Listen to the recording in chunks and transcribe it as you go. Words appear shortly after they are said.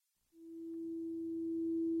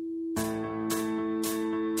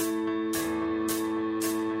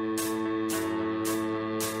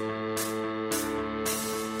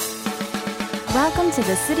Welcome to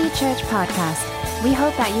the City Church Podcast. We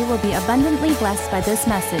hope that you will be abundantly blessed by this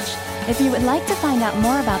message. If you would like to find out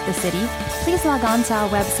more about the city, please log on to our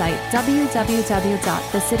website, www.thecity.sg.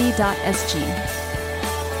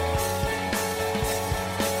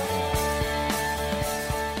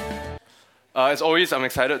 As always, I'm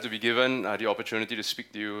excited to be given the opportunity to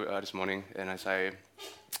speak to you this morning. And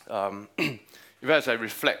even as I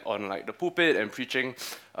reflect on the pulpit and preaching,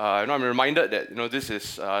 I'm reminded that this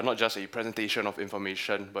is not just a presentation of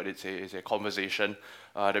information, but it's a conversation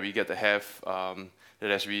that we get to have. That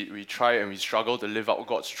as we try and we struggle to live out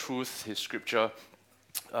God's truth, His Scripture,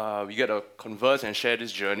 we get to converse and share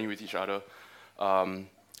this journey with each other.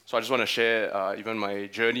 So I just want to share even my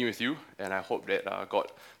journey with you, and I hope that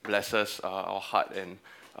God blesses our heart and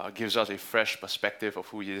gives us a fresh perspective of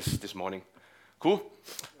who He is this morning. Cool?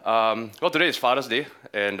 Well, today is Father's Day,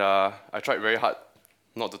 and I tried very hard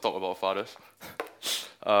not to talk about fathers.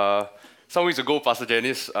 Some weeks ago, Pastor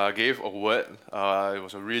Janice gave a word. It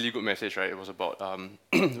was a really good message, right? It was about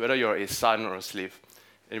whether you're a son or a slave.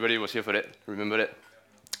 Anybody was here for that? Remember that?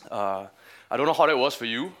 I don't know how that was for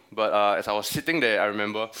you, but as I was sitting there, I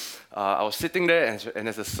remember I was sitting there, and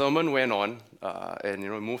as the sermon went on, and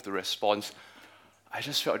moved to response, I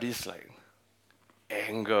just felt this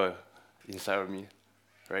anger inside of me,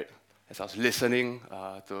 right? As I was listening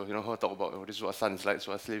to her talk about this is what a son is like, this is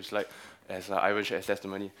what a slave is like, as Ivan shared his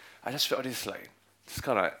testimony, I just felt this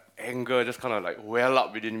kind of anger just kind of well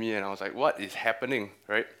up within me, and I was like, what is happening,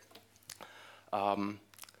 right? And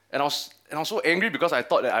I was so angry because I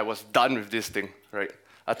thought that I was done with this thing, right?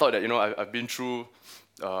 I thought that I've been through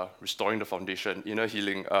restoring the foundation, inner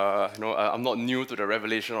healing. I'm not new to the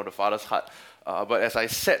revelation of the Father's heart. But as I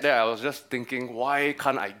sat there, I was just thinking, why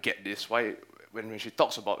can't I get this? Why, when she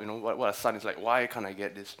talks about what a son is like, why can't I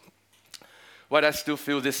get this? Why do I still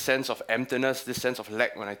feel this sense of emptiness, this sense of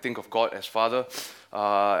lack when I think of God as Father?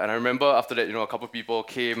 And I remember after that, a couple of people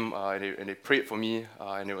came and they prayed for me,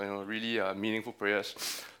 and they were really meaningful prayers.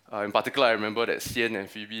 In particular, I remember that Sian and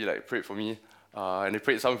Phoebe prayed for me, and they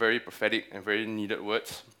prayed some very prophetic and very needed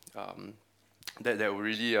words that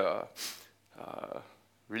really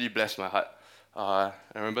really blessed my heart. I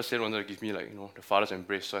remember Sian wanted to give me the father's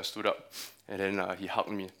embrace, so I stood up, and then he hugged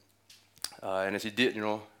me. And as he did,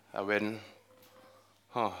 I went,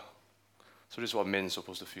 so this is what men are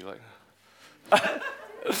supposed to feel like.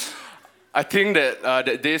 I think that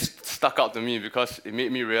that day stuck out to me because it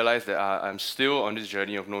made me realize that I'm still on this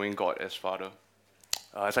journey of knowing God as Father.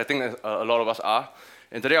 As I think a lot of us are.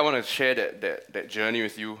 And today I want to share that journey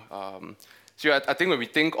with you. So I think when we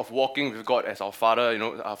think of walking with God as our Father,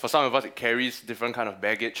 for some of us it carries different kind of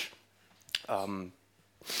baggage,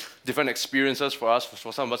 different experiences for us.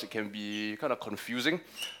 For some of us it can be kind of confusing.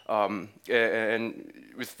 And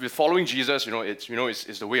with following Jesus,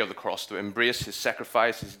 it's the way of the cross, to embrace His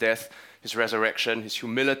sacrifice, His death, His resurrection, His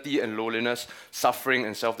humility and lowliness, suffering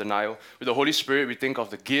and self-denial. With the Holy Spirit, we think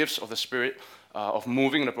of the gifts of the Spirit, of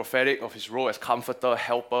moving in the prophetic, of His role as comforter,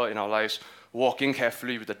 helper in our lives, walking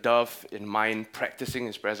carefully with the dove in mind, practicing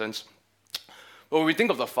His presence. But when we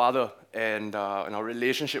think of the Father and our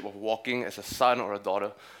relationship of walking as a son or a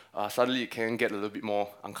daughter, suddenly it can get a little bit more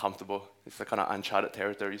uncomfortable. It's the kind of uncharted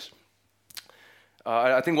territories.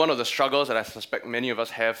 I think one of the struggles that I suspect many of us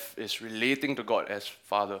have is relating to God as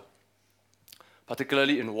Father,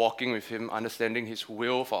 particularly in walking with Him, understanding His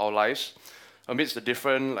will for our lives, amidst the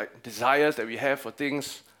different desires that we have for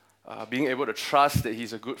things, being able to trust that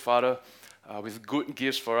He's a good Father with good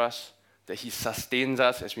gifts for us, that He sustains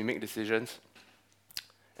us as we make decisions,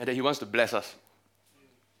 and that He wants to bless us.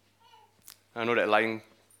 I know that line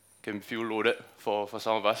can feel loaded for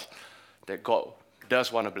some of us, that God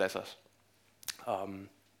does want to bless us.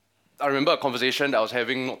 I remember a conversation that I was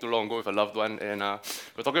having not too long ago with a loved one, and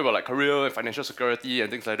we were talking about career and financial security and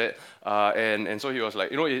things like that. And so he was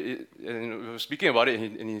like, and we were speaking about it,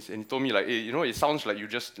 and he told me hey, it sounds like you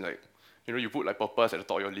just you put purpose at the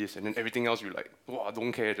top of your list, and then everything else you I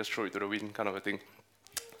don't care, just throw it to the wind, kind of a thing.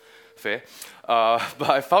 Fair. But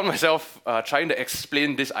I found myself trying to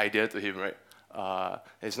explain this idea to him, right?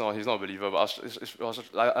 He's not a believer, but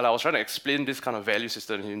I was trying to explain this kind of value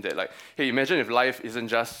system to him that hey, imagine if life isn't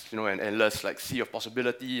just an endless sea of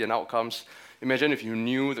possibility and outcomes. Imagine if you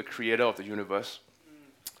knew the creator of the universe,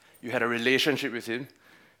 you had a relationship with Him,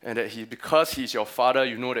 and that because He's your Father,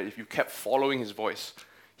 you know that if you kept following His voice,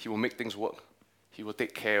 He will make things work. He will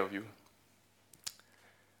take care of you.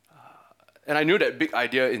 And I knew that big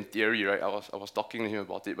idea in theory, right? I was talking to him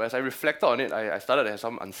about it, but as I reflected on it, I started to have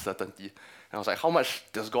some uncertainty. And I was like, how much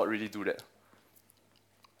does God really do that?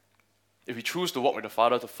 If we choose to walk with the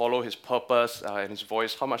Father, to follow His purpose and His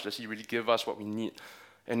voice, how much does He really give us what we need?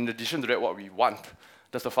 And in addition to that, what we want.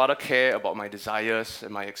 Does the Father care about my desires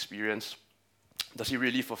and my experience? Does He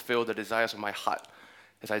really fulfill the desires of my heart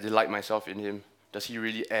as I delight myself in Him? Does He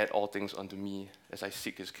really add all things unto me as I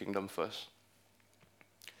seek His kingdom first?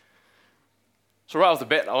 So right off the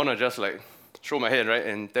bat, I want to just show my head, right,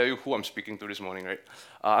 and tell you who I'm speaking to this morning, right?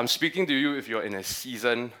 I'm speaking to you if you're in a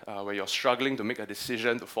season where you're struggling to make a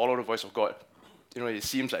decision to follow the voice of God. It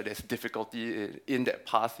seems like there's difficulty in that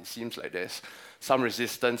path. It seems like there's some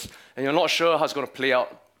resistance, and you're not sure how it's going to play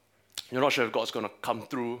out. You're not sure if God's going to come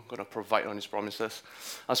through, going to provide on His promises.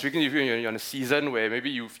 I'm speaking to you, you're in a season where maybe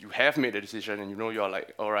you have made a decision and you're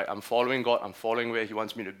like, all right, I'm following God, I'm following where He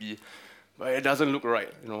wants me to be, but it doesn't look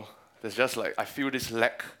right, There's just I feel this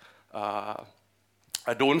lack. I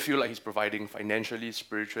don't feel like He's providing financially,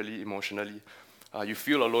 spiritually, emotionally. You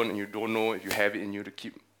feel alone and you don't know if you have it in you to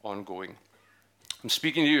keep on going. I'm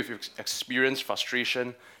speaking to you if you've experienced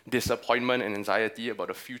frustration, disappointment, and anxiety about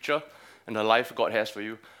the future and the life God has for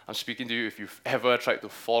you. I'm speaking to you if you've ever tried to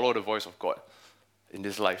follow the voice of God in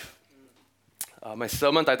this life. My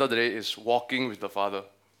sermon title today is Walking with the Father.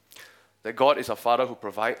 That God is a Father who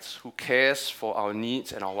provides, who cares for our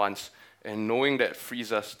needs and our wants, and knowing that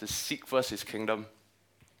frees us to seek first His kingdom,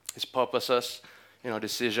 His purposes in our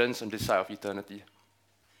decisions on this side of eternity.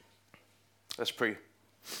 Let's pray.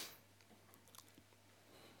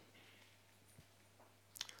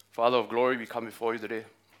 Father of glory, we come before You today.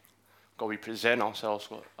 God, we present ourselves,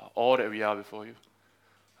 God, all that we are before You.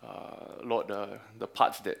 Lord, the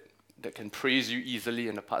parts that can praise You easily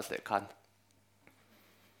and the parts that can't.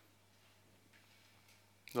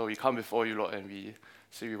 Lord, we come before You, Lord, and we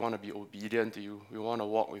say we want to be obedient to You. We want to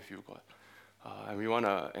walk with You, God. And we want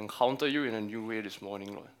to encounter You in a new way this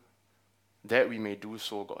morning, Lord. That we may do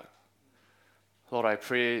so, God. Lord, I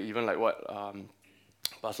pray, even like what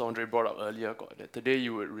Pastor Andre brought up earlier, God, that today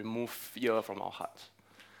You would remove fear from our hearts.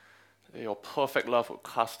 That Your perfect love would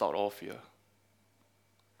cast out all fear.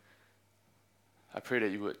 I pray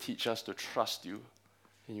that You would teach us to trust You,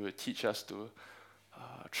 and You would teach us to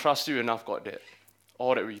trust You enough, God, that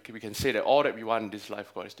all that we can say that all that we want in this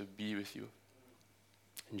life, God, is to be with You.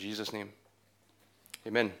 In Jesus' name,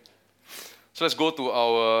 amen. So let's go to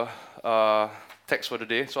our text for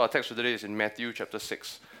today. So our text for today is in Matthew chapter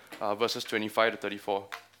 6, verses 25 to 34.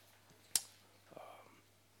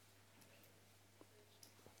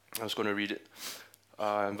 I was going to read it.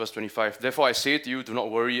 In verse 25, therefore I say to you, do not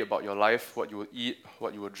worry about your life, what you will eat,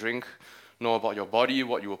 what you will drink, nor about your body,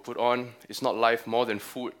 what you will put on. Is not life more than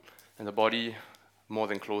food, and the body more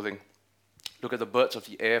than clothing? Look at the birds of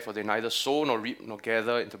the air, for they neither sow nor reap nor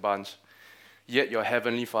gather into barns, yet your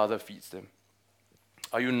heavenly Father feeds them.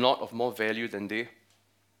 Are you not of more value than they?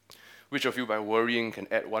 Which of you by worrying can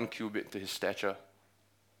add 1 cubit to his stature?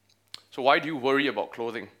 So why do you worry about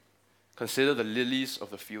clothing? Consider the lilies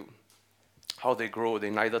of the field, how they grow. They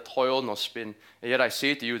neither toil nor spin. And yet I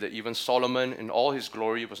say to you that even Solomon in all his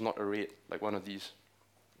glory was not arrayed like one of these.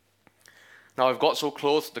 Now if God so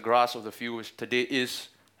clothes the grass of the field, which today is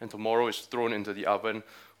and tomorrow is thrown into the oven,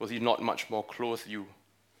 will He not much more clothe you,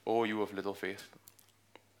 O you of little faith?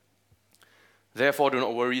 Therefore do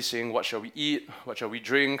not worry, saying, what shall we eat? What shall we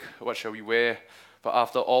drink? What shall we wear? For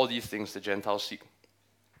after all these things the Gentiles seek.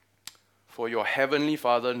 For your heavenly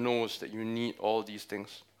Father knows that you need all these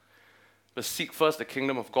things. But seek first the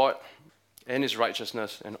kingdom of God and His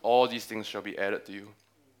righteousness, and all these things shall be added to you.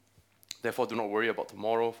 Therefore do not worry about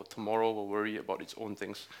tomorrow, for tomorrow will worry about its own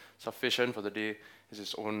things. Sufficient for the day is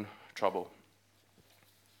its own trouble.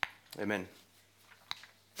 Amen.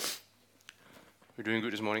 We're doing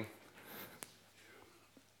good this morning?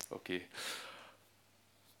 Okay.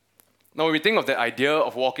 Now, when we think of that idea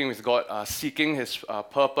of walking with God, seeking His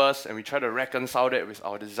purpose, and we try to reconcile that with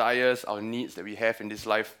our desires, our needs that we have in this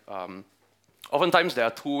life, oftentimes there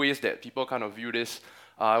are two ways that people kind of view this.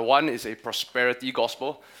 One is a prosperity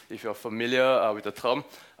gospel, if you're familiar with the term.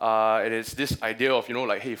 It is this idea of,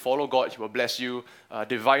 hey, follow God, He will bless you.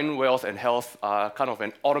 Divine wealth and health are kind of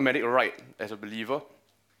an automatic right as a believer.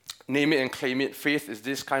 Name it and claim it. Faith is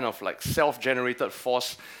this kind of self-generated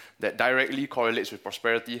force that directly correlates with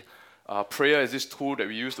prosperity. Prayer is this tool that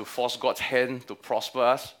we use to force God's hand to prosper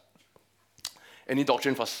us. Any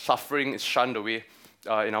doctrine for suffering is shunned away.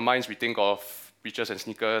 In our minds, we think of preachers and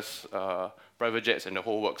sneakers, private jets, and the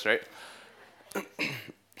whole works, right?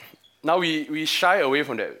 Now, we shy away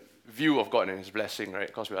from that view of God and His blessing, right?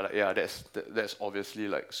 Because we are that's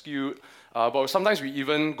obviously skewed. But sometimes we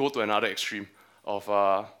even go to another extreme of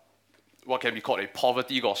what can be called a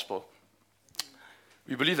poverty gospel.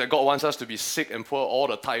 We believe that God wants us to be sick and poor all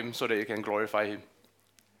the time so that He can glorify Him.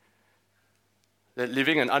 That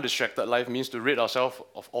living an undistracted life means to rid ourselves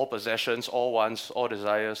of all possessions, all wants, all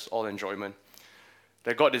desires, all enjoyment.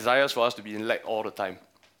 That God desires for us to be in lack all the time.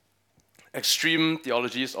 Extreme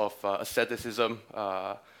theologies of asceticism,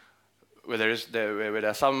 where there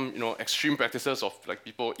are some extreme practices of like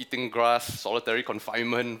people eating grass, solitary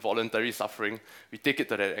confinement, voluntary suffering. We take it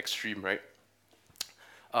to that extreme, right?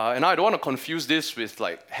 And I don't want to confuse this with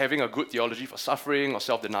like having a good theology for suffering or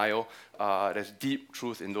self-denial. There's deep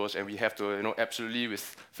truth in those, and we have to absolutely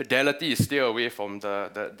with fidelity steer away from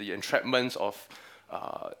the entrapments of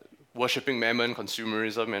worshipping mammon,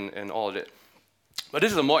 consumerism, and all of that. But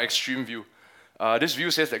this is a more extreme view. This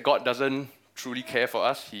view says that God doesn't truly care for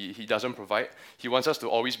us. He doesn't provide. He wants us to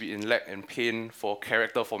always be in lack and pain for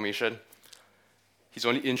character formation. He's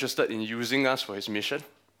only interested in using us for his mission.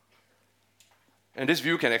 And this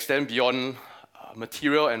view can extend beyond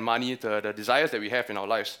material and money to the desires that we have in our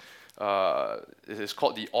lives. It is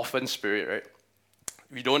called the orphan spirit, right?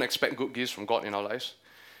 We don't expect good gifts from God in our lives.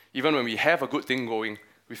 Even when we have a good thing going,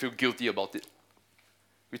 we feel guilty about it.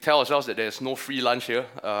 We tell ourselves that there's no free lunch here,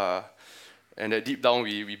 and that deep down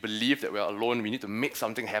we believe that we're alone. We need to make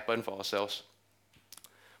something happen for ourselves.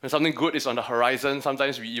 When something good is on the horizon,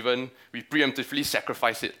 sometimes we preemptively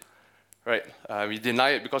sacrifice it, right? We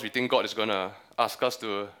deny it because we think God is going to ask us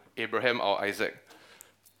to Abraham or Isaac,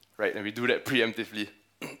 right? And we do that preemptively.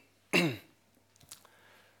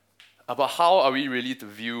 But how are we really to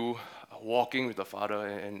view walking with the Father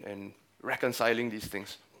and reconciling these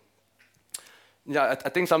things? Yeah, I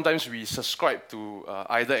think sometimes we subscribe to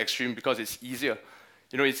either extreme because it's easier.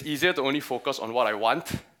 It's easier to only focus on what I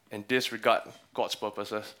want and disregard God's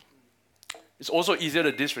purposes. It's also easier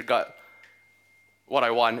to disregard what I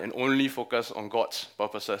want and only focus on God's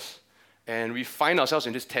purposes. And we find ourselves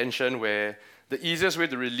in this tension where the easiest way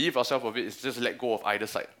to relieve ourselves of it is just let go of either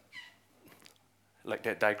side. Like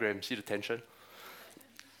that diagram, see the tension?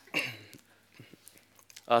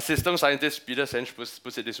 System scientist Peter Senge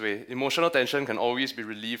puts it this way: emotional tension can always be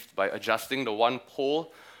relieved by adjusting the one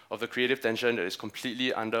pole of the creative tension that is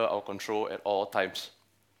completely under our control at all times.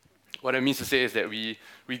 What that means to say is that we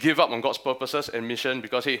give up on God's purposes and mission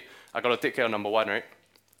because, hey, I got to take care of number one, right?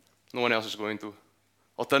 No one else is going to.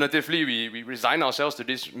 Alternatively, we resign ourselves to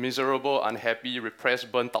this miserable, unhappy, repressed,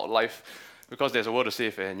 burnt-out life because there's a world to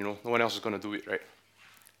save and, no one else is going to do it, right?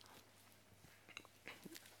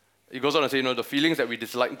 It goes on to say, the feelings that we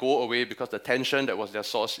dislike go away because the tension that was their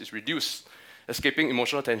source is reduced. Escaping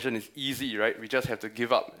emotional tension is easy, right? We just have to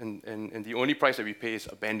give up, and the only price that we pay is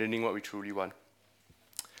abandoning what we truly want.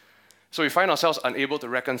 So we find ourselves unable to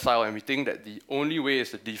reconcile, and we think that the only way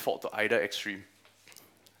is to default to either extreme.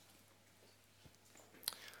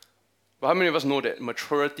 But how many of us know that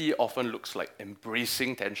maturity often looks like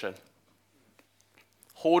embracing tension?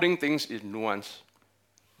 Holding things in nuance.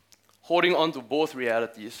 Holding on to both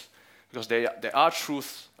realities, because there are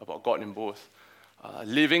truths about God in both.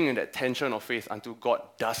 Living in that tension of faith until God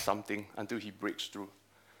does something, until he breaks through.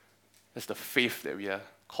 That's the faith that we are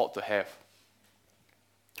called to have.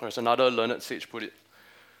 Or as another learned sage put it,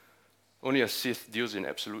 only a Sith deals in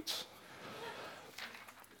absolutes.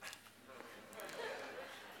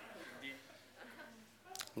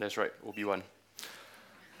 That's right, Obi-Wan.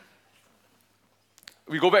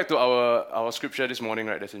 We go back to our scripture this morning,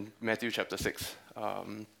 right? That's in Matthew chapter 6.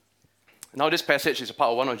 Now this passage is a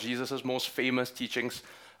part of one of Jesus' most famous teachings,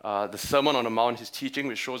 the Sermon on the Mount, his teaching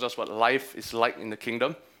which shows us what life is like in the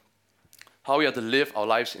kingdom, how we are to live our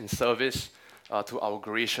lives in service to our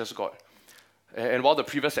gracious God. And while the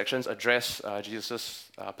previous sections address Jesus'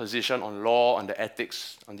 position on law, on the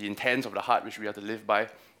ethics, on the intents of the heart which we are to live by,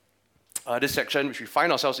 this section which we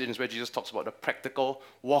find ourselves in is where Jesus talks about the practical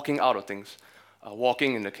walking out of things,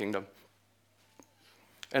 walking in the kingdom.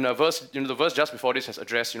 And the verse just before this has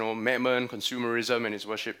addressed, mammon, consumerism, and its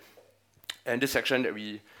worship. And this section that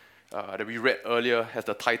we read earlier has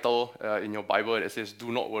the title in your Bible that says, "Do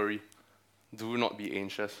not worry, do not be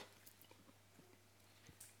anxious."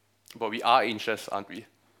 But we are anxious, aren't we?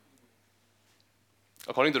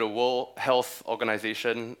 According to the World Health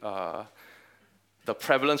Organization, the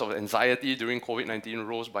prevalence of anxiety during COVID-19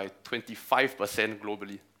 rose by 25%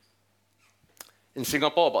 globally. In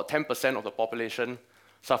Singapore, about 10% of the population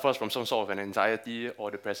suffers from some sort of an anxiety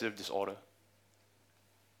or depressive disorder.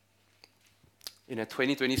 In a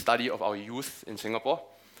 2020 study of our youth in Singapore,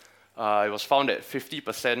 it was found that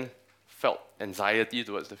 50% felt anxiety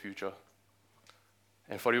towards the future,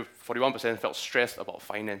 and 41% felt stressed about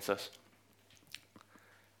finances.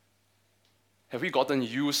 Have we gotten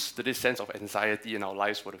used to this sense of anxiety in our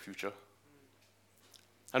lives for the future?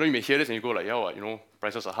 I know you may hear this and you go like, yeah,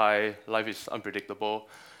 prices are high, life is unpredictable.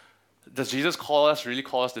 Does Jesus really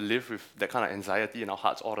call us to live with that kind of anxiety in our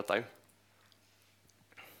hearts all the time?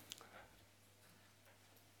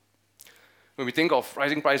 When we think of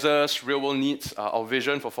rising prices, real world needs, our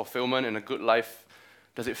vision for fulfillment and a good life,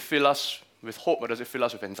 does it fill us with hope or does it fill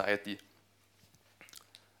us with anxiety?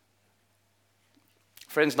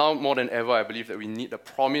 Friends, now more than ever, I believe that we need the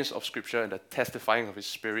promise of Scripture and the testifying of His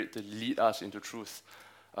Spirit to lead us into truth.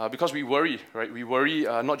 Because we worry, right? We worry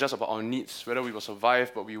not just about our needs, whether we will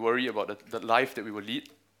survive, but we worry about the life that we will lead,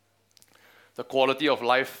 the quality of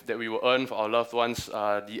life that we will earn for our loved ones,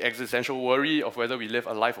 the existential worry of whether we live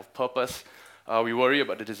a life of purpose. We worry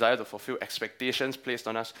about the desire to fulfill expectations placed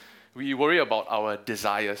on us. We worry about our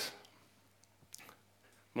desires.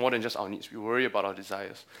 More than just our needs, we worry about our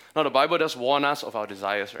desires. Now, the Bible does warn us of our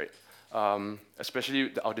desires, right?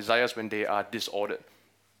 Especially our desires when they are disordered.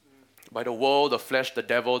 By the world, the flesh, the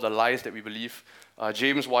devil, the lies that we believe.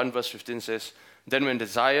 James 1 verse 15 says, "Then when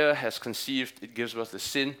desire has conceived, it gives birth to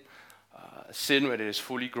sin. Sin, when it is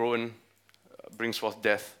fully grown, brings forth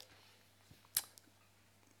death."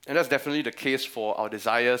 And that's definitely the case for our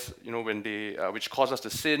desires, when they, which cause us to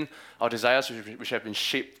sin, our desires which have been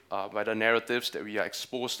shaped by the narratives that we are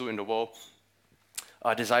exposed to in the world,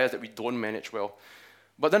 desires that we don't manage well.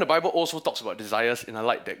 But then the Bible also talks about desires in a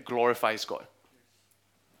light that glorifies God.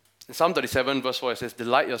 In Psalm 37 verse 4 it says,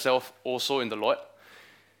 "Delight yourself also in the Lord.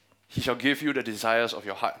 He shall give you the desires of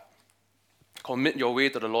your heart. Commit your way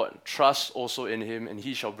to the Lord, trust also in Him, and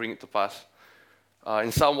He shall bring it to pass."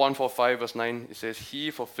 In Psalm 145 verse 9 it says,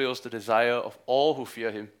 "He fulfills the desire of all who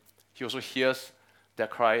fear Him. He also hears their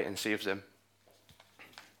cry and saves them."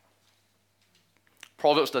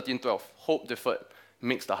 Proverbs 13:12, "Hope deferred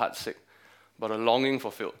makes the heart sick, but a longing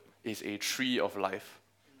fulfilled is a tree of life."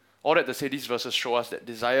 All that to say, these verses show us that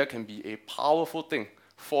desire can be a powerful thing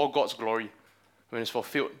for God's glory when it's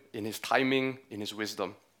fulfilled in His timing, in His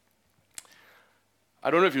wisdom.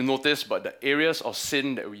 I don't know if you noticed, but the areas of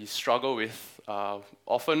sin that we struggle with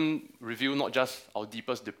often reveal not just our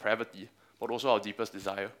deepest depravity, but also our deepest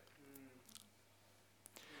desire.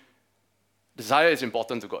 Desire is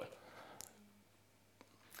important to God.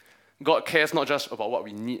 God cares not just about what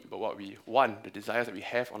we need, but what we want, the desires that we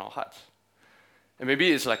have on our hearts. And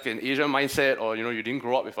maybe it's like an Asian mindset, or you didn't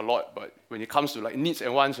grow up with a lot, but when it comes to like needs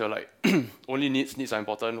and wants, you're like, only needs are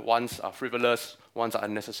important, wants are frivolous, wants are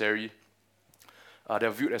unnecessary.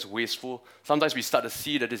 They're viewed as wasteful. Sometimes we start to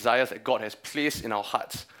see the desires that God has placed in our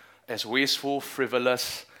hearts as wasteful,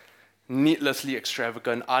 frivolous, needlessly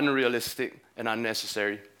extravagant, unrealistic, and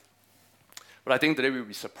unnecessary. But I think today we'll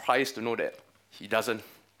be surprised to know that He doesn't.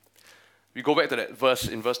 We go back to that verse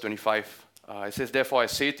in verse 25. It says, "Therefore I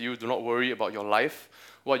say to you, do not worry about your life,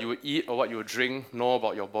 what you will eat or what you will drink, nor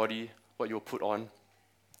about your body, what you will put on.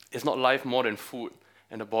 Is not life more than food,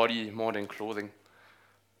 and the body more than clothing?"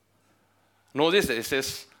 Notice that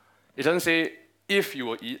it doesn't say if you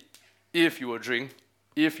will eat, if you will drink,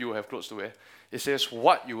 if you will have clothes to wear. It says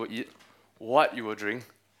what you will eat, what you will drink,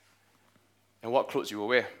 and what clothes you will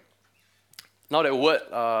wear. Now that word,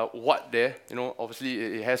 what there,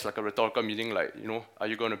 obviously it has like a rhetorical meaning, like, are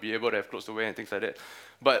you going to be able to have clothes to wear and things like that.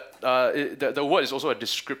 But the word is also a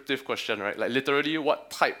descriptive question, right? Like literally,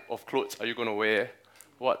 what type of clothes are you going to wear?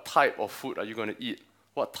 What type of food are you going to eat?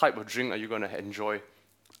 What type of drink are you going to enjoy?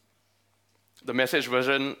 The Message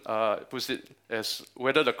version puts it as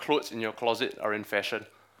whether the clothes in your closet are in fashion.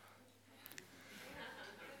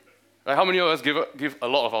 Right? How many of us give a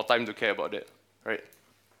lot of our time to care about that, right?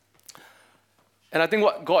 And I think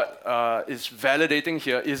what God is validating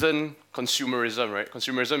here isn't consumerism, right?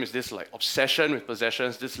 Consumerism is this like obsession with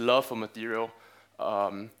possessions, this love for material.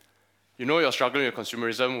 You're struggling with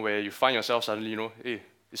consumerism where you find yourself suddenly, hey,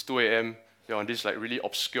 it's 2 a.m., you're on this like really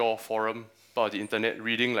obscure forum about the internet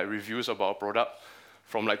reading like reviews about a product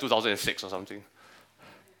from like 2006 or something.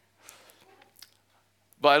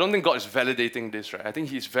 But I don't think God is validating this, right? I think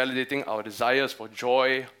He's validating our desires for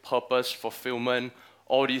joy, purpose, fulfillment,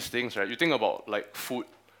 all these things, right? You think about like food,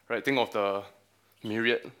 right? Think of the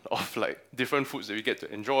myriad of like different foods that we get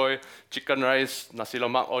to enjoy, chicken rice, nasi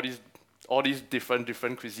lemak, all these different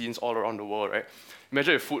cuisines all around the world, right?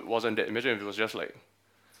 Imagine if food wasn't that. Imagine if it was just like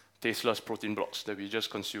tasteless protein blocks that we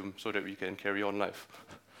just consume so that we can carry on life.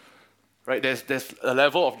 Right? There's a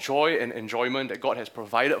level of joy and enjoyment that God has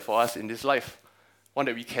provided for us in this life, one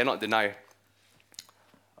that we cannot deny.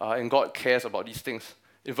 And God cares about these things.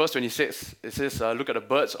 In verse 26, it says, "Look at the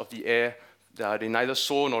birds of the air. They neither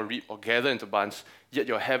sow nor reap or gather into barns, yet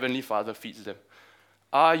your heavenly Father feeds them.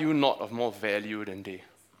 Are you not of more value than they?"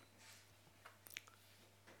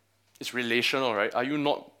 It's relational, right? Are you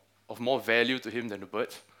not of more value to Him than the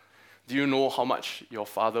birds? Do you know how much your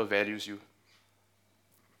Father values you?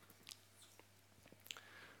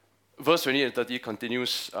 verse 20 and 30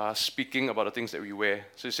 continues speaking about the things that we wear.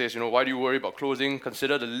 So it says, why do you worry about clothing?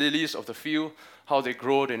 Consider the lilies of the field, how they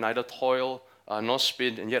grow, they neither toil nor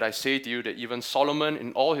spin. And yet I say to you that even Solomon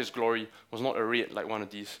in all his glory was not arrayed like one of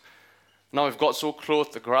these. Now if God so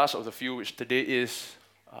clothed the grass of the field, which today is,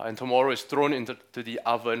 and tomorrow is thrown into the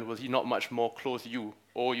oven, will he not much more clothe you,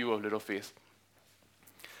 O you of little faith?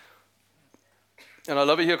 And I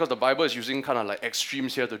love it here because the Bible is using kind of like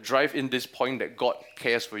extremes here to drive in this point that God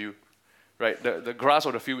cares for you, right? The grass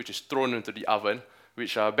of the field which is thrown into the oven,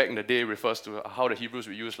 which back in the day refers to how the Hebrews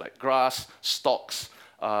would use like grass, stalks,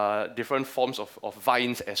 different forms of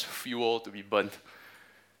vines as fuel to be burnt.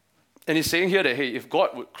 And he's saying here that, hey, if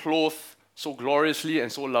God would clothe so gloriously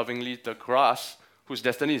and so lovingly the grass, whose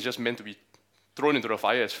destiny is just meant to be thrown into the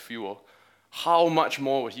fire as fuel, how much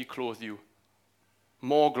more would he clothe you?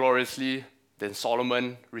 More gloriously than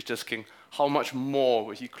Solomon, richest king. How much more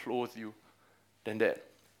will he clothe you than that?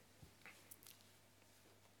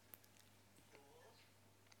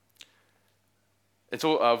 And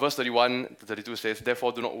so verse 31 to 32 says,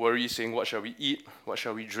 therefore do not worry, saying, what shall we eat? What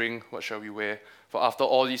shall we drink? What shall we wear? For after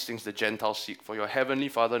all these things the Gentiles seek. For your heavenly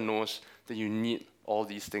Father knows that you need all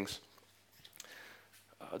these things.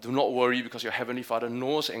 Do not worry, because your heavenly Father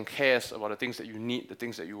knows and cares about the things that you need, the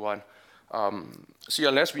things that you want. See,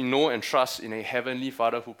 unless we know and trust in a heavenly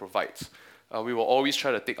Father who provides, we will always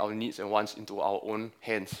try to take our needs and wants into our own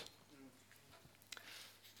hands.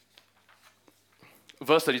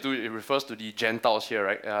 Verse 32, it refers to the Gentiles here,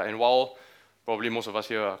 right? And while probably most of us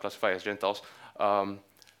here are classified as Gentiles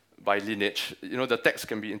by lineage, the text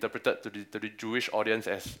can be interpreted to the Jewish audience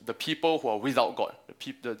as the people who are without God,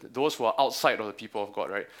 those who are outside of the people of God,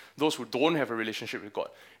 right? Those who don't have a relationship with God.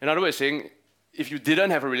 In other words, saying, if you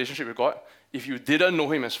didn't have a relationship with God, if you didn't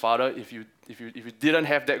know Him as Father, if you didn't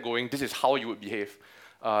have that going, this is how you would behave.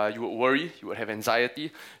 You would worry, you would have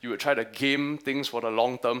anxiety, you would try to game things for the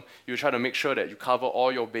long term, you would try to make sure that you cover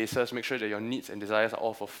all your bases, make sure that your needs and desires are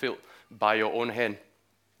all fulfilled by your own hand.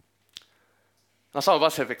 Now some of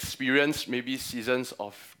us have experienced maybe seasons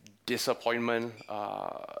of disappointment,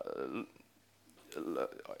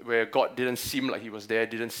 where God didn't seem like He was there,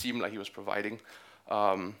 didn't seem like He was providing.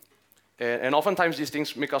 And oftentimes these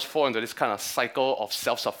things make us fall into this kind of cycle of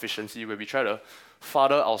self-sufficiency where we try to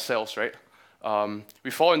father ourselves, right?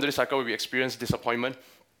 We fall into this cycle where we experience disappointment,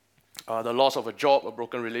 the loss of a job, a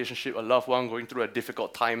broken relationship, a loved one going through a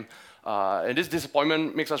difficult time. And this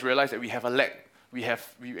disappointment makes us realize that we have a lack. We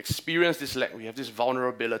experience this lack. We have this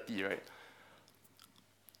vulnerability, right?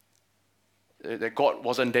 That God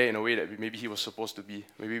wasn't there in a way that maybe He was supposed to be.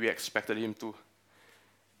 Maybe we expected Him to.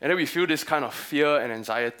 And then we feel this kind of fear and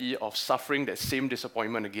anxiety of suffering that same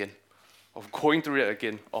disappointment again, of going through it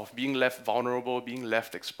again, of being left vulnerable, being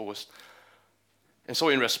left exposed. And so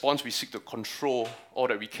in response, we seek to control all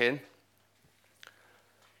that we can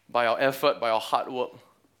by our effort, by our hard work,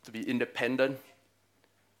 to be independent,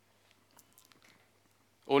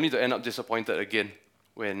 only to end up disappointed again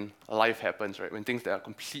when life happens, right? When things that are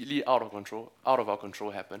completely out of our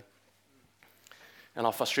control happen. And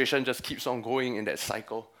our frustration just keeps on going in that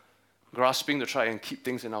cycle, grasping to try and keep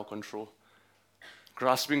things in our control,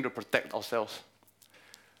 grasping to protect ourselves.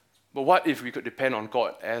 But what if we could depend on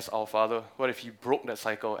God as our Father? What if He broke that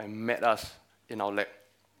cycle and met us in our lack?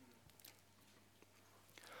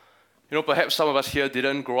 Perhaps some of us here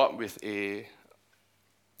didn't grow up with a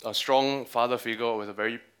strong father figure or with a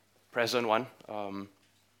very present one.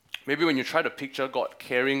 Maybe when you try to picture God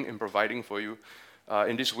caring and providing for you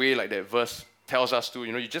in this way, like that verse tells us to,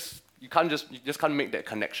 you just can't make that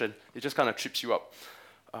connection. It just kind of trips you up.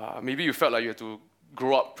 Maybe you felt like you had to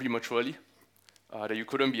grow up prematurely, that you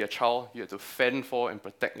couldn't be a child, you had to fend for and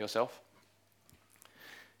protect yourself.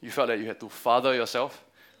 You felt that you had to father yourself.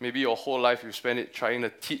 Maybe your whole life you spent it trying to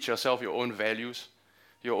teach yourself your own values,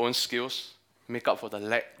 your own skills, make up for the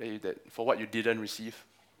lack for what you didn't receive.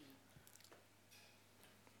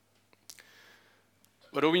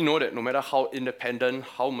 But do we know that no matter how independent,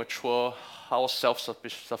 how mature, how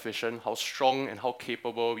self-sufficient, how strong and how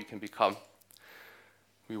capable we can become,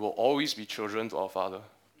 we will always be children to our Father.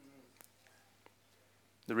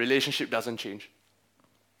 The relationship doesn't change.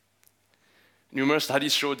 Numerous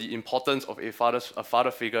studies show the importance of a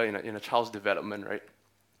father figure in a child's development, right?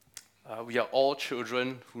 We are all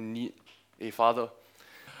children who need a father.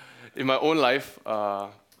 In my own life, I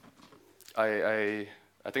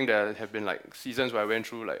think there have been like seasons where I went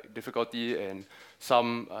through like difficulty and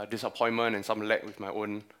some disappointment and some lack with my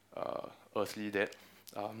own earthly dad.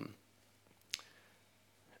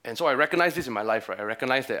 And so I recognize this in my life, right? I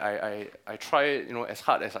recognize that I try, as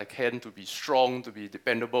hard as I can to be strong, to be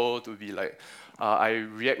dependable, to be like, I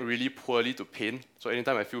react really poorly to pain. So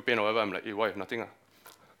anytime I feel pain or whatever, I'm like, hey, why? Nothing.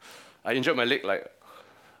 I injured my leg like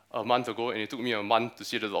a month ago, and it took me a month to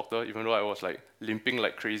see the doctor, even though I was like limping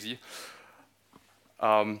like crazy.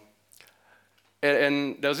 And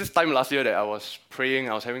there was this time last year that I was praying,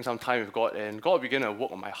 I was having some time with God, and God began to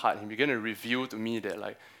work on my heart. He began to reveal to me that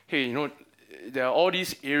like, hey, there are all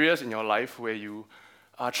these areas in your life where you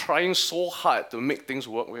are trying so hard to make things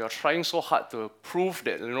work, where you're trying so hard to prove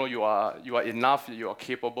that you are enough, you are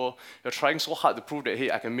capable. You're trying so hard to prove that,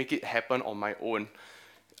 hey, I can make it happen on my own.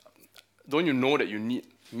 Don't you know that you need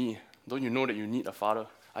me? Don't you know that you need a father?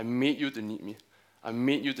 I made you to need me. I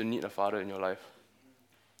made you to need a father in your life.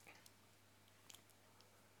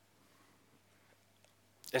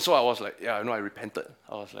 And so I was like, I repented.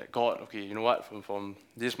 I was like, God, okay, you know what? From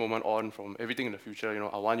this moment on, from everything in the future,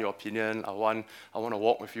 I want your opinion. I want to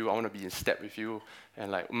walk with you. I want to be in step with you. And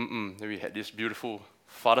like, then we had this beautiful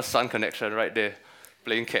father-son connection right there,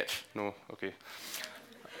 playing catch. No, okay.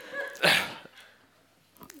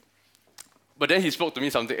 But then he spoke to me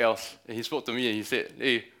something else. And he spoke to me and he said,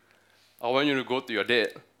 hey, I want you to go to your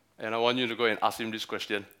dad and I want you to go and ask him this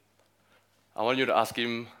question. I want you to ask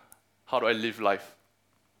him, how do I live life?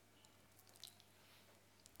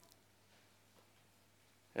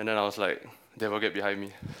 And then I was like, devil, get behind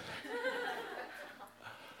me.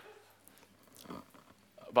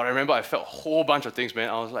 But I remember I felt a whole bunch of things, man.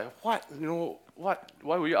 I was like, what? What?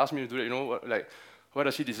 Why would you ask me to do that? Why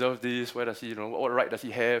does he deserve this? Why does he, what right does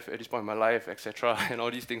he have at this point in my life, etc. And all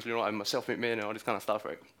these things, I'm a self-made man and all this kind of stuff,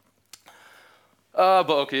 right? But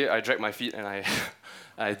okay, I dragged my feet and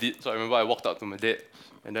I did. So I remember I walked up to my dad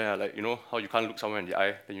and then I like, how you can't look someone in the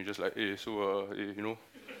eye, then you just like, hey, so,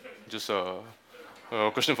 just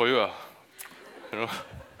question for you, And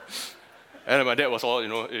then my dad was all,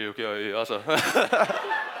 hey, okay, hey, ask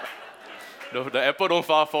the apple don't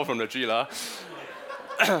far fall from the tree, lah.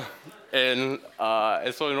 And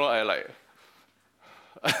so, I like,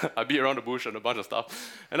 I beat around the bush and a bunch of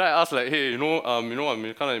stuff. And I asked like, hey, I'm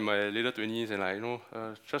kind of in my later 20s and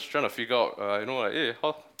just trying to figure out, hey,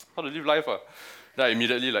 how to live life, Then I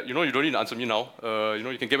immediately like, you don't need to answer me now.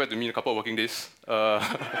 You can get back to me in a couple of working days.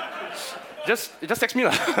 Just text me,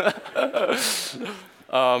 lah.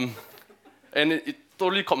 And it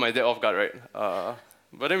totally caught my dad off guard, right?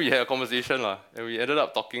 But then we had a conversation, lah, and we ended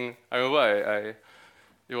up talking. I remember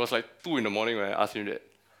it was like 2 in the morning when I asked him that,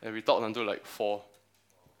 and we talked until like 4.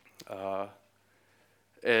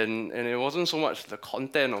 And it wasn't so much the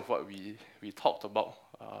content of what we talked about,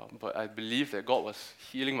 but I believe that God was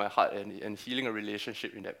healing my heart and healing a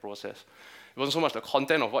relationship in that process. It wasn't so much the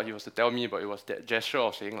content of what he was to tell me, but it was that gesture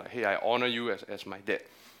of saying like, hey, I honor you as my dad.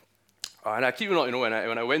 And I keep when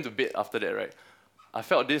I went to bed after that, right, I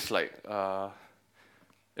felt this like,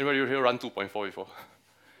 anybody here run 2.4 before?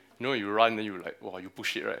 You run and you like, wow, you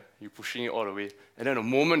push it, right? You're pushing it all the way. And then the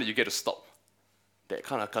moment that you get to stop, that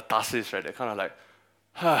kind of catharsis, right? That kind of like,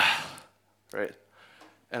 right?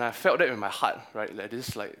 And I felt that in my heart, right?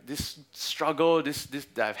 This struggle, this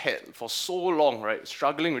that I've had for so long, right?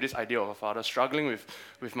 Struggling with this idea of a father, struggling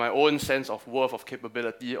with my own sense of worth, of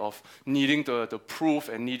capability, of needing to prove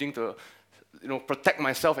and needing to, protect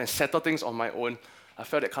myself and settle things on my own. I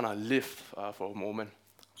felt that kind of lift for a moment.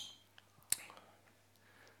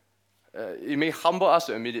 It may humble us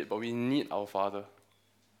to admit it, but we need our Father.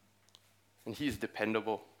 And He is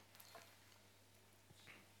dependable.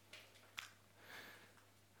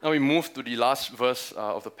 Now we move to the last verse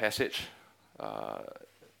of the passage.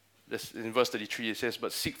 In verse 33 it says,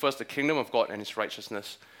 but seek first the kingdom of God and His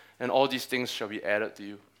righteousness, and all these things shall be added to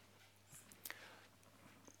you.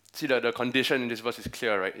 See, the condition in this verse is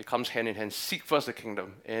clear, right? It comes hand in hand. Seek first the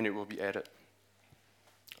kingdom, and it will be added.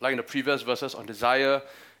 Like in the previous verses on desire,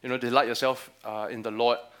 delight yourself in the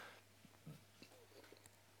Lord.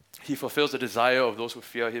 He fulfills the desire of those who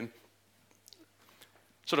fear Him.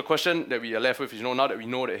 So the question that we are left with is, now that we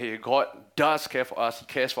know that, hey, God does care for us, He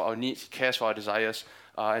cares for our needs, He cares for our desires,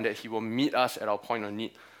 and that He will meet us at our point of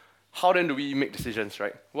need. How then do we make decisions,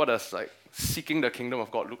 right? What does seeking the kingdom of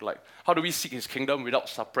God look like? How do we seek His kingdom without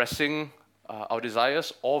suppressing our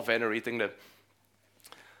desires or venerating them?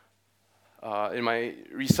 In my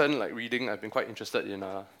recent reading, I've been quite interested in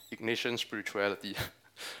Ignatian spirituality,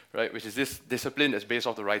 right? Which is this discipline that's based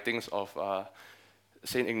off the writings of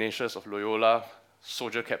Saint Ignatius of Loyola,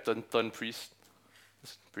 soldier captain turned priest.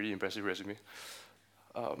 It's a pretty impressive resume.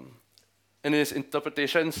 And in his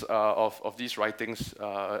interpretations of these writings,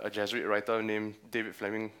 a Jesuit writer named David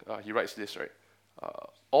Fleming, he writes this, right?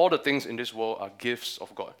 All the things in this world are gifts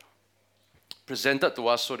of God, presented to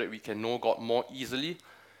us so that we can know God more easily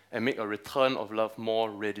and make a return of love more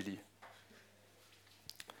readily.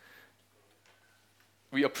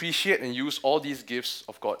 We appreciate and use all these gifts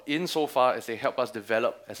of God insofar as they help us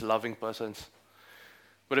develop as loving persons.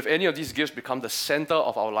 But if any of these gifts become the center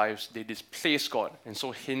of our lives, they displace God and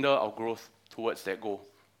so hinder our growth towards that goal.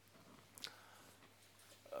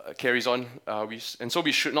 Carries on, and so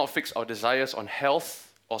we should not fix our desires on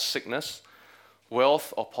health or sickness,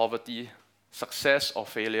 wealth or poverty, success or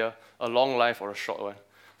failure, a long life or a short one.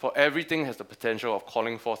 For everything has the potential of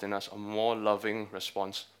calling forth in us a more loving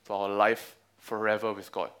response to our life forever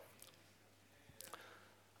with God.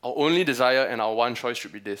 Our only desire and our one choice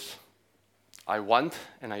should be this: I want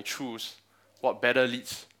and I choose what better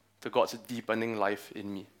leads to God's deepening life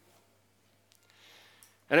in me.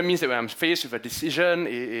 And that means that when I'm faced with a decision,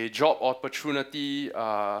 a job opportunity,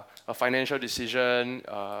 a financial decision,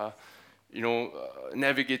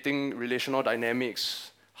 navigating relational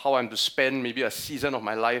dynamics, how I'm to spend maybe a season of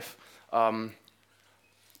my life,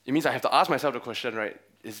 it means I have to ask myself the question, right?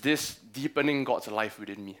 Is this deepening God's life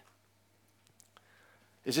within me?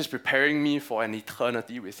 Is this preparing me for an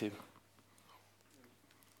eternity with Him?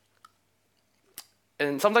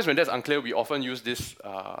 And sometimes when that's unclear, we often use this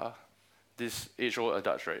age-old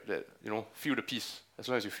adage, right? That, feel the peace. As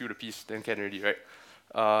long as you feel the peace, then can already, right?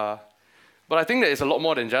 But I think that it's a lot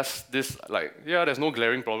more than just this, there's no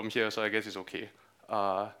glaring problem here, so I guess it's okay.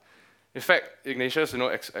 In fact, Ignatius,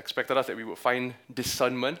 expected us that we would find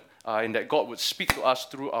discernment, and that God would speak to us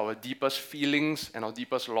through our deepest feelings and our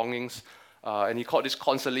deepest longings, and he called this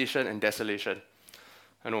consolation and desolation.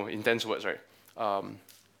 I know, intense words, right?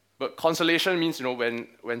 But consolation means,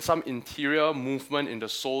 when some interior movement in the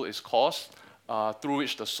soul is caused, through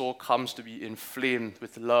which the soul comes to be inflamed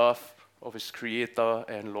with love of its Creator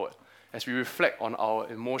and Lord. As we reflect on our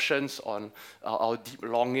emotions, on our deep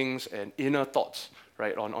longings and inner thoughts,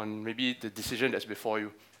 right, on maybe the decision that's before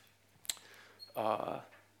you.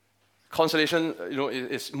 Consolation,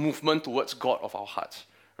 is movement towards God of our hearts,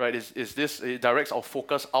 right? It directs our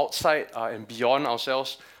focus outside and beyond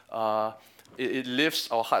ourselves. It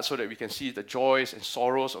lifts our hearts so that we can see the joys and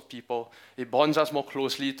sorrows of people. It bonds us more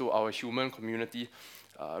closely to our human community,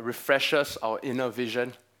 refreshes our inner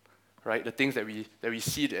vision, right? The things that we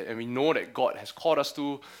see and we know that God has called us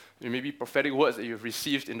to, maybe prophetic words that you've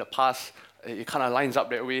received in the past, it kind of lines up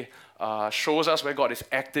that way, shows us where God is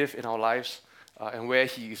active in our lives and where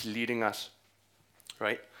He is leading us,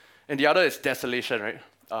 right? And the other is desolation,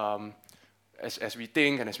 right? As we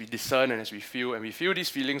think and as we discern and as we feel these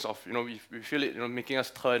feelings of, we feel it, making us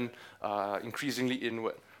turn increasingly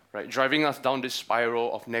inward, right? Driving us down this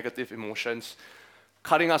spiral of negative emotions,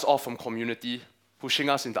 cutting us off from community, pushing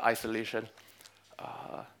us into isolation,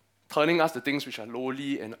 turning us to things which are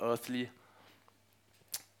lowly and earthly,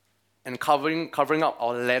 and covering up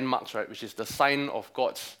our landmarks, right? Which is the sign of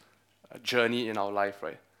God's journey in our life,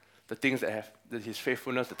 right? The things that His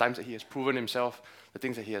faithfulness, the times that He has proven Himself, the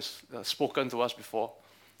things that He has spoken to us before.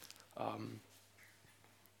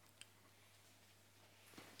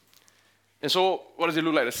 And so, what does it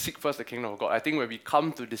look like to seek first the kingdom of God? I think when we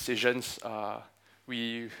come to decisions,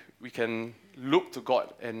 we can look to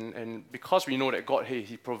God, and because we know that God,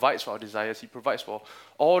 He provides for our desires, He provides for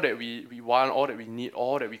all that we want, all that we need,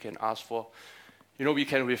 all that we can ask for. We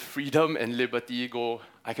can with freedom and liberty go,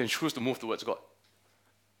 I can choose to move towards God.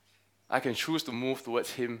 I can choose to move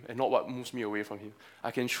towards Him and not what moves me away from Him.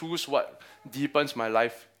 I can choose what deepens my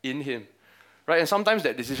life in Him, right? And sometimes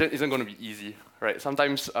that decision isn't going to be easy, right?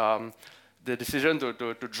 Sometimes the decision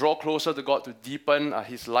to draw closer to God, to deepen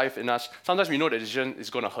His life in us, sometimes we know that decision is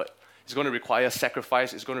going to hurt. It's going to require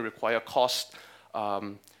sacrifice. It's going to require cost.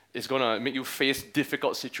 It's going to make you face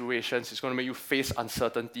difficult situations. It's going to make you face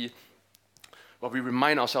uncertainty. But we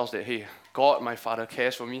remind ourselves that, hey, God, my Father,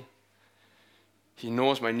 cares for me. He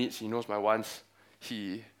knows my needs, He knows my wants.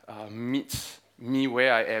 He meets me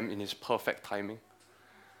where I am in His perfect timing.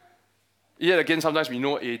 Yet again, sometimes we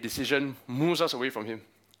know a decision moves us away from Him.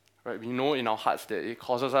 Right? We know in our hearts that it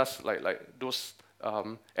causes us like those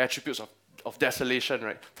attributes of desolation,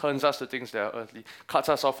 right? Turns us to things that are earthly, cuts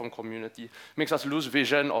us off from community, makes us lose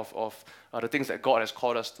vision of the things that God has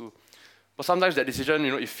called us to. But sometimes that decision,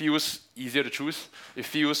 it feels easier to choose. It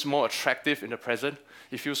feels more attractive in the present.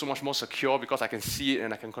 It feels so much more secure because I can see it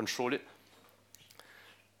and I can control it.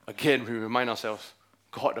 Again, we remind ourselves,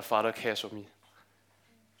 God the Father cares for me.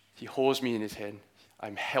 He holds me in His hand.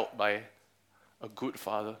 I'm held by a good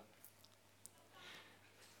Father.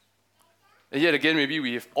 And yet again, maybe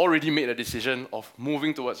we've already made a decision of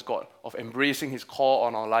moving towards God, of embracing His call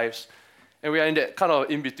on our lives, And we are in that kind of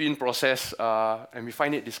in-between process, and we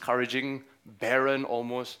find it discouraging, barren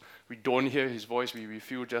almost. We don't hear his voice. We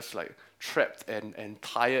feel just like trapped and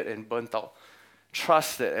tired and burnt out.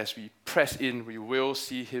 Trust that as we press in, we will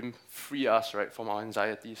see him free us, right, from our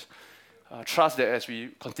anxieties. Trust that as we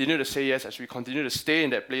continue to say yes, as we continue to stay in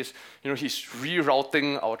that place, he's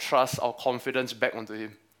rerouting our trust, our confidence back onto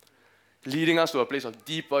him, leading us to a place of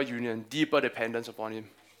deeper union, deeper dependence upon him,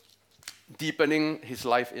 deepening his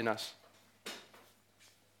life in us.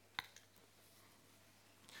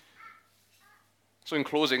 So in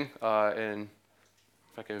closing, and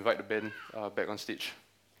if I can invite the band back on stage.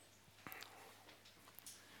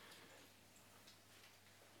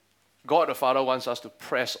 God the Father wants us to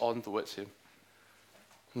press on towards him,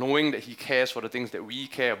 knowing that he cares for the things that we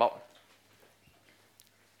care about.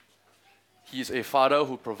 He is a Father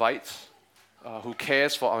who provides, who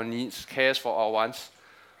cares for our needs, cares for our wants.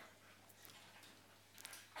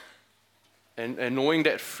 And knowing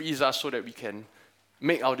that frees us so that we can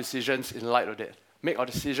make our decisions in light of that. Make our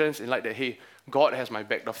decisions in light that, hey, God has my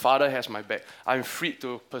back, the Father has my back. I'm free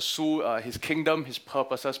to pursue his kingdom, his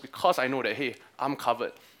purposes, because I know that, hey, I'm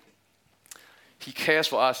covered. He cares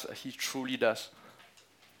for us, he truly does.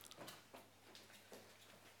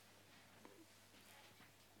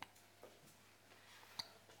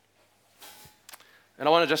 And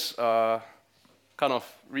I want to just kind of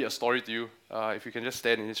read a story to you, if you can just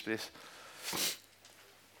stand in this place.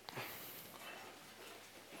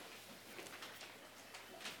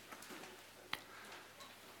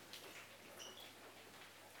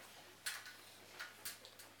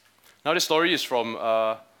 Now this story is from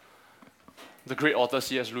the great author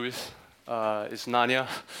C.S. Lewis. It's Narnia.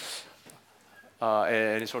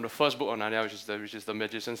 And it's from the first book of Narnia, which is the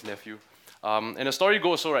magician's nephew. And the story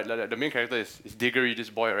goes so, right, the main character is Diggory, this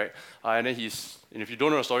boy, right? And then and if you don't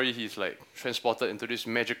know the story, he's like transported into this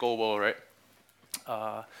magical world, right?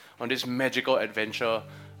 On this magical adventure.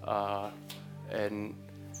 And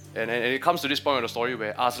it comes to this point of the story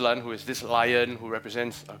where Aslan, who is this lion who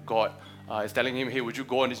represents a god, is telling him, hey, would you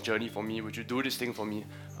go on this journey for me? Would you do this thing for me?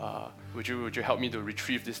 Would you help me to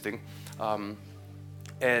retrieve this thing? And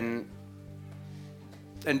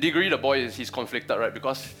Diggory, the boy, he's conflicted, right?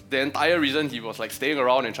 Because the entire reason he was like staying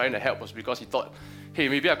around and trying to help was because he thought, hey,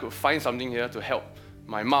 maybe I could find something here to help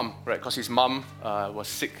my mom, right? Because his mom was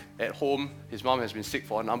sick at home. His mom has been sick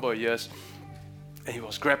for a number of years. And he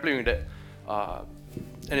was grappling with that.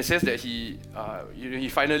 And it says that he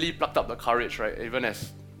finally plucked up the courage, right? Even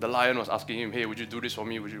as the lion was asking him, hey, would you do this for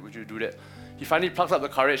me? Would you do that? He finally plucked up the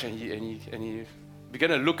courage and he began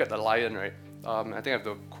to look at the lion, right? I think I have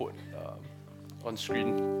the quote on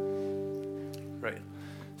screen, right?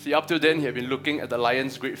 See, up till then, he had been looking at the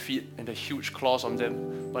lion's great feet and the huge claws on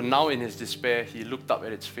them. But now in his despair, he looked up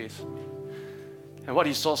at its face. And what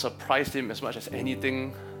he saw surprised him as much as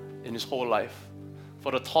anything in his whole life.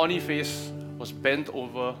 For the tawny face was bent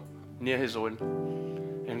over near his own,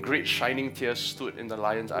 and great shining tears stood in the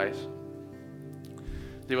lion's eyes.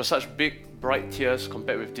 They were such big, bright tears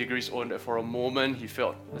compared with Diggory's own that for a moment he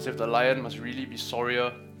felt as if the lion must really be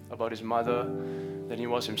sorrier about his mother than he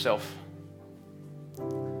was himself.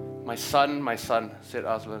 My son, said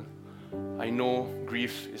Aslan, I know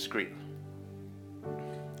grief is great.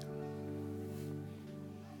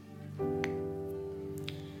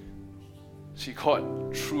 See,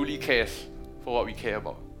 God truly cares for what we care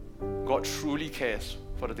about. God truly cares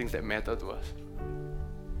for the things that matter to us.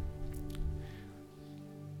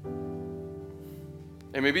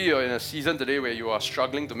 And maybe you're in a season today where you are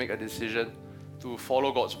struggling to make a decision to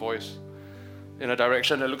follow God's voice in a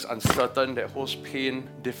direction that looks uncertain, that holds pain,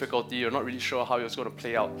 difficulty. You're not really sure how it's going to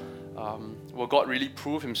play out. Will God really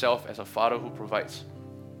prove himself as a father who provides?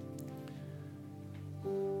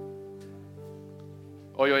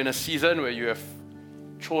 Or you're in a season where you have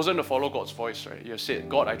chosen to follow God's voice, right? You have said,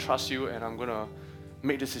 God, I trust you and I'm going to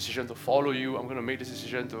make this decision to follow you. I'm going to make this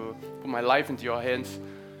decision to put my life into your hands.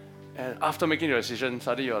 And after making your decision,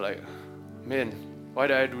 suddenly you're like, man, why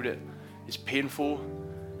did I do that? It's painful.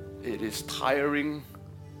 It is tiring.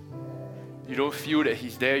 You don't feel that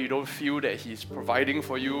he's there. You don't feel that he's providing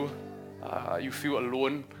for you. You feel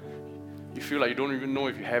alone. You feel like you don't even know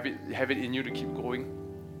if you have it in you to keep going.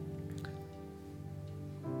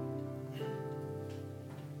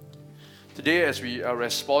 Today, as we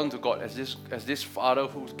respond to God as this Father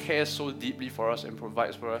who cares so deeply for us and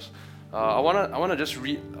provides for us, I wanna just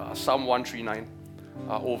read Psalm 139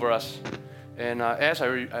 over us. And as I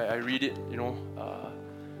read it,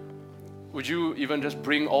 would you even just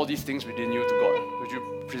bring all these things within you to God? Would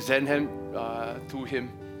you present Him to Him?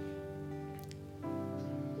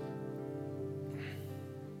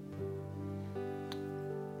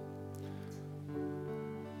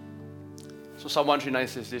 So Psalm 139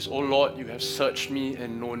 says this, "O Lord, you have searched me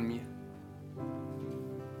and known me."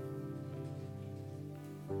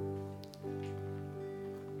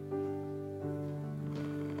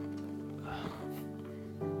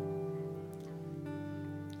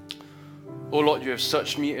 O Lord, you have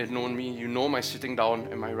searched me and known me. You know my sitting down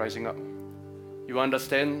and my rising up. You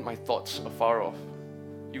understand my thoughts afar off.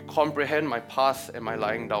 You comprehend my path and my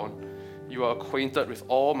lying down. You are acquainted with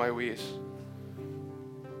all my ways.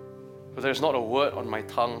 For there is not a word on my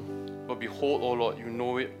tongue, but behold, O Lord, you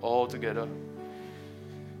know it altogether.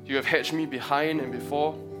 You have hedged me behind and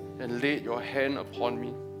before, and laid your hand upon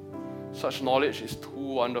me. Such knowledge is too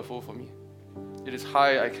wonderful for me. It is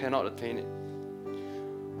high, I cannot attain it.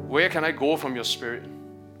 Where can I go from your spirit?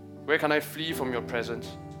 Where can I flee from your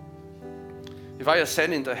presence? If I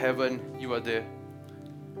ascend into heaven, you are there.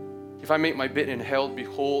 If I make my bed in hell,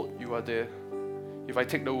 behold, you are there. If I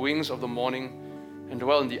take the wings of the morning and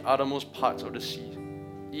dwell in the uttermost parts of the sea,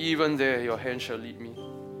 even there your hand shall lead me,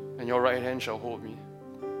 and your right hand shall hold me.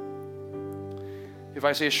 If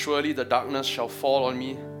I say, surely the darkness shall fall on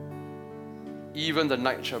me, even the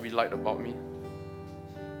night shall be light about me.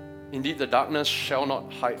 Indeed, the darkness shall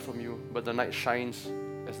not hide from you, but the night shines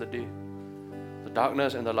as the day. The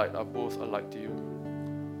darkness and the light are both alike to you.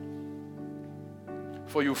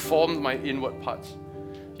 For you formed my inward parts.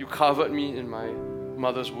 You covered me in my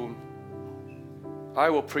mother's womb. I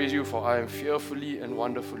will praise you, for I am fearfully and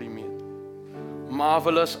wonderfully made.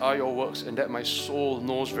 Marvelous are your works, and that my soul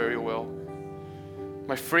knows very well.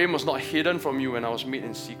 My frame was not hidden from you when I was made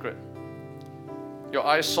in secret. Your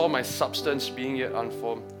eyes saw my substance being yet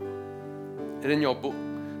unformed. And in your book,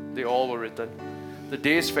 they all were written. The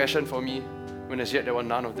days fashioned for me, when as yet there were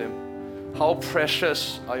none of them. How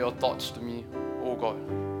precious are your thoughts to me, O God.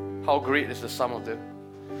 How great is the sum of them.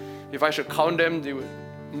 If I should count them, they would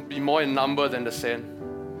be more in number than the sand.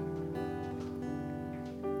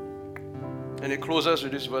 And it closes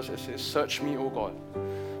with this verse. It says, search me, O God.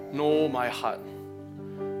 Know my heart.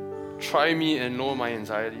 Try me and know my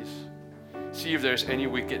anxieties. See if there is any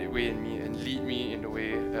wicked way in me, and lead me in the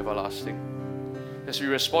way everlasting. As we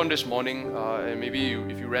respond this morning, and maybe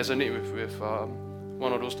if you resonate with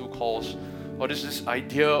one of those two calls, or this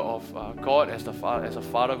idea of God as a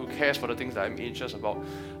father who cares for the things that I'm anxious about,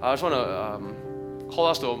 I just want to call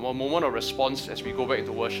us to a moment of response as we go back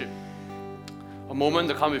into worship. A moment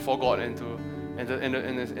to come before God and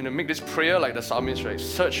to make this prayer like the psalmist, right?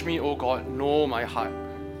 Search me, O God, know my heart.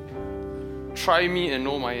 Try me and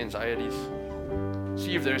know my anxieties.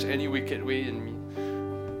 See if there is any wicked way in me.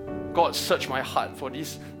 God, search my heart for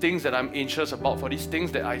these things that I'm anxious about, for these things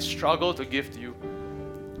that I struggle to give to you,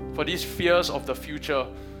 for these fears of the future,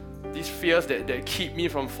 these fears that keep me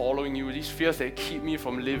from following you, these fears that keep me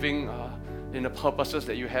from living in the purposes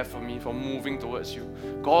that you have for me, from moving towards you.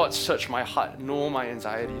 God, search my heart, know my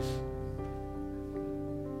anxieties.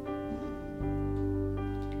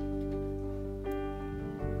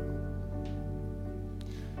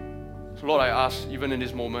 So Lord, I ask, even in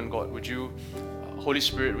this moment, God, would you, Holy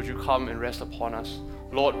Spirit, would you come and rest upon us?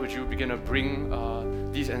 Lord, would you begin to bring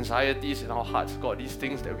these anxieties in our hearts, God, these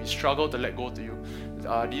things that we struggle to let go to you,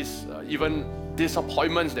 these even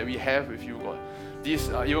disappointments that we have with you, God,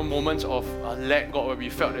 these even moments of lack, God, where we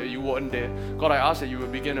felt that you weren't there. God, I ask that you will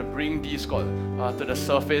begin to bring these, God, to the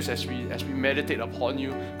surface as we meditate upon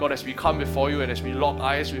you. God, as we come before you and as we lock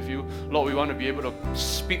eyes with you, Lord, we want to be able to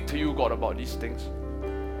speak to you, God, about these things.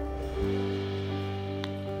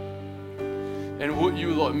 And would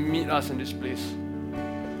you, Lord, meet us in this place?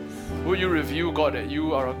 Would you reveal, God, that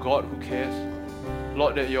you are a God who cares?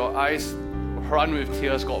 Lord, that your eyes run with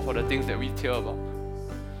tears, God, for the things that we tear about.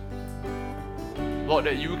 Lord,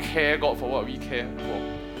 that you care, God, for what we care for.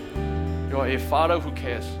 You are a Father who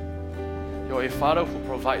cares. You are a Father who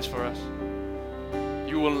provides for us.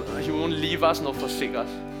 You won't leave us nor forsake us.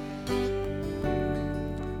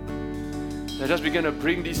 Let us begin to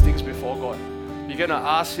bring these things before God. Begin to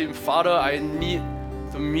ask Him, Father, I need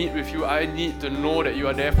to meet with you. I need to know that you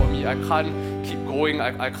are there for me. I can't keep going.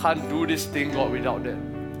 I can't do this thing, God, without that.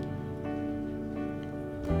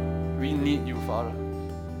 We need you, Father.